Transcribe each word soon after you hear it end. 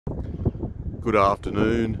Good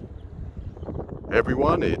afternoon,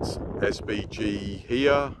 everyone. It's SBG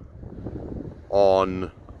here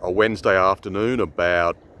on a Wednesday afternoon,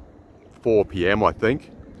 about 4 p.m. I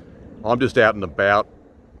think. I'm just out and about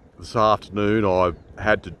this afternoon. I've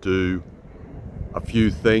had to do a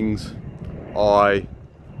few things. I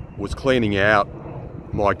was cleaning out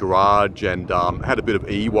my garage and had a bit of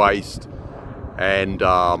e-waste and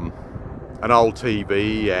an old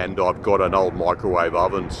TV, and I've got an old microwave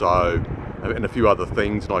oven, and a few other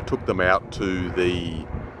things, and I took them out to the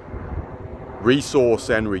Resource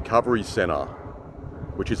and Recovery Centre,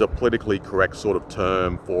 which is a politically correct sort of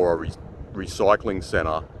term for a recycling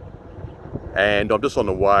centre. And I'm just on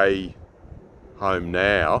the way home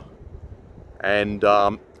now, and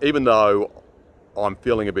even though I'm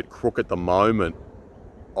feeling a bit crook at the moment,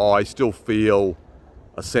 I still feel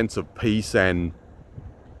a sense of peace and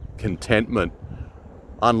contentment.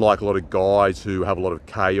 Unlike a lot of guys who have a lot of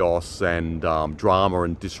chaos and drama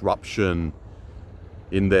and disruption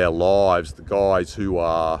in their lives, the guys who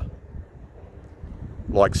are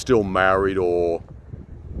like still married, or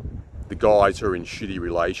the guys who are in shitty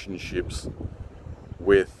relationships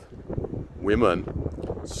with women.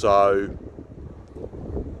 So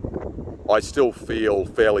I still feel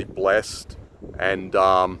fairly blessed, and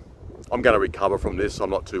I'm going to recover from this.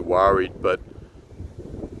 I'm not too worried, but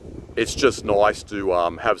it's just nice to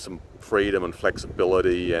have some freedom and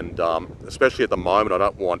flexibility, and especially at the moment I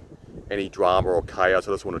don't want any drama or chaos.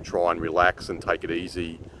 I just want to try and relax and take it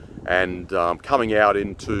easy, and coming out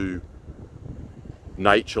into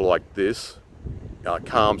nature like this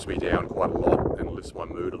calms me down quite a lot and lifts my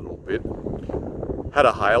mood a little bit. Had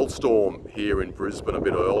a hailstorm here in Brisbane a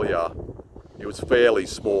bit earlier. It was fairly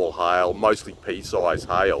small hail, mostly pea-sized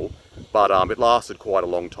hail, but it lasted quite a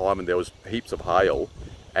long time, and there was heaps of hail.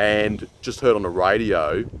 And just heard on the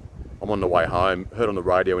radio, I'm on the way home, heard on the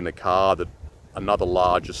radio in the car that another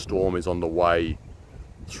larger storm is on the way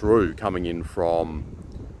through, coming in from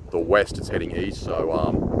the west. It's heading east, so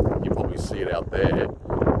you probably see it out there.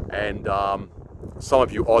 And some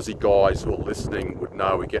of you Aussie guys who are listening would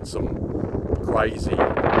know we get some crazy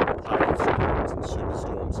hailstorms and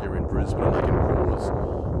superstorms here in Brisbane, and they can cause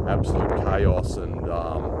absolute chaos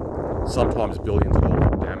and sometimes billions of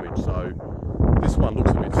dollars of damage. So this one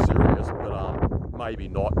looks a bit serious, but maybe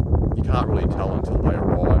not. You can't really tell until they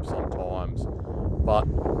arrive sometimes. But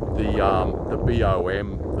the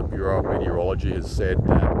BOM, the Bureau of Meteorology, has said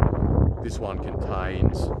that this one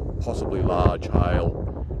contains possibly large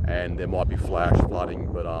hail, and there might be flash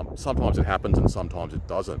flooding, but sometimes it happens and sometimes it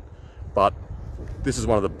doesn't. But this is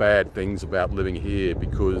one of the bad things about living here,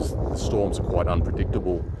 because the storms are quite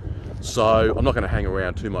unpredictable. So I'm not going to hang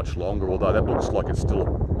around too much longer, although that looks like it's still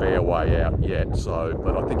a fair way out yet.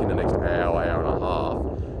 But I think in the next hour, hour and a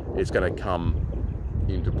half, it's going to come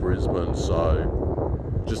into Brisbane.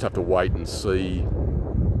 So just have to wait and see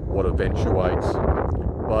what eventuates.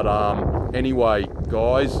 But anyway,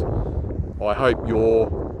 guys, I hope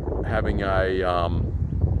you're having a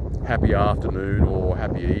happy afternoon or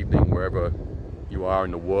happy evening wherever you are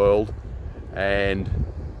in the world, and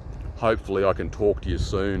hopefully I can talk to you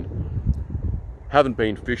soon. Haven't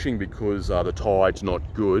been fishing because the tide's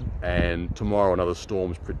not good, and tomorrow another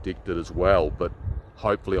storm's predicted as well, but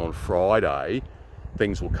hopefully on Friday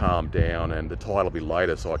things will calm down and the tide will be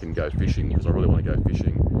later, so I can go fishing, because I really want to go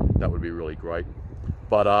fishing. That would be really great.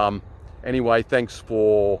 But anyway, thanks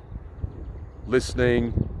for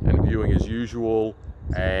listening and viewing as usual,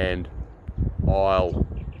 and I'll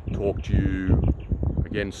talk to you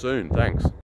again soon. Thanks.